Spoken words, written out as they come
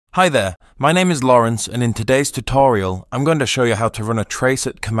Hi there, my name is Lawrence, and in today's tutorial I'm going to show you how to run a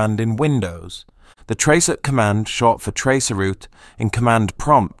Tracert command in Windows. The Tracert command, short for Traceroute, in command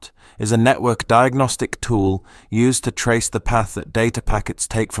prompt, is a network diagnostic tool used to trace the path that data packets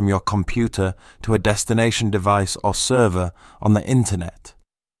take from your computer to a destination device or server on the Internet.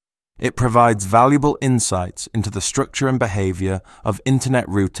 It provides valuable insights into the structure and behavior of Internet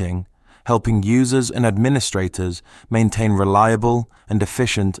routing, helping users and administrators maintain reliable and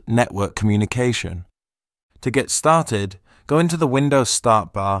efficient network communication. To get started, go into the Windows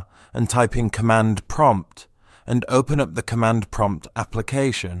Start bar and type in Command Prompt and open up the Command Prompt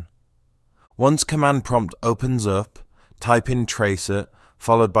application. Once Command Prompt opens up, type in Tracert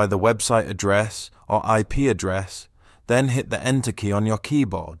followed by the website address or IP address, then hit the Enter key on your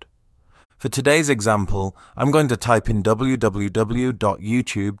keyboard. For today's example, I'm going to type in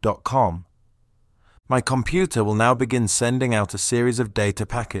www.youtube.com. My computer will now begin sending out a series of data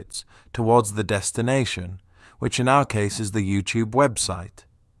packets towards the destination, which in our case is the YouTube website.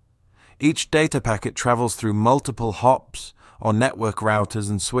 Each data packet travels through multiple hops or network routers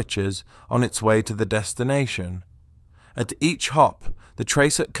and switches on its way to the destination. At each hop, the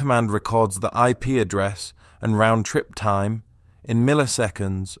Tracert command records the IP address and round-trip time in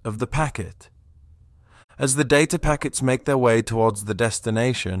milliseconds of the packet. As the data packets make their way towards the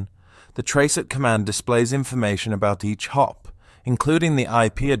destination, the Tracert command displays information about each hop, including the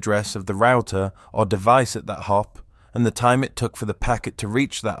IP address of the router or device at that hop and the time it took for the packet to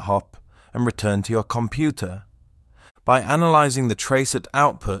reach that hop and return to your computer. By analyzing the Tracert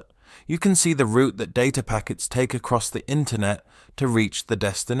output, you can see the route that data packets take across the Internet to reach the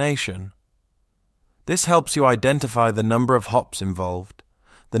destination. This helps you identify the number of hops involved,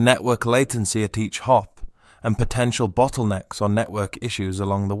 the network latency at each hop, and potential bottlenecks or network issues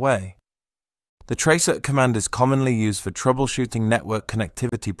along the way. The Tracert command is commonly used for troubleshooting network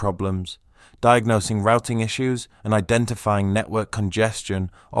connectivity problems, diagnosing routing issues, and identifying network congestion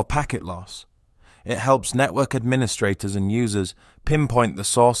or packet loss. It helps network administrators and users pinpoint the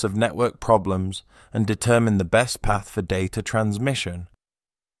source of network problems and determine the best path for data transmission.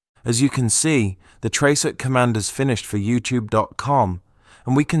 As you can see, the Tracert command is finished for youtube.com,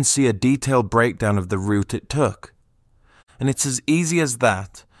 and we can see a detailed breakdown of the route it took. And it's as easy as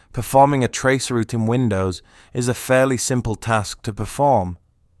that. Performing a Traceroute in Windows is a fairly simple task to perform.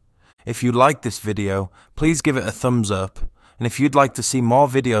 If you like this video, please give it a thumbs up, and if you'd like to see more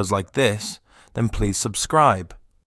videos like this, then please subscribe.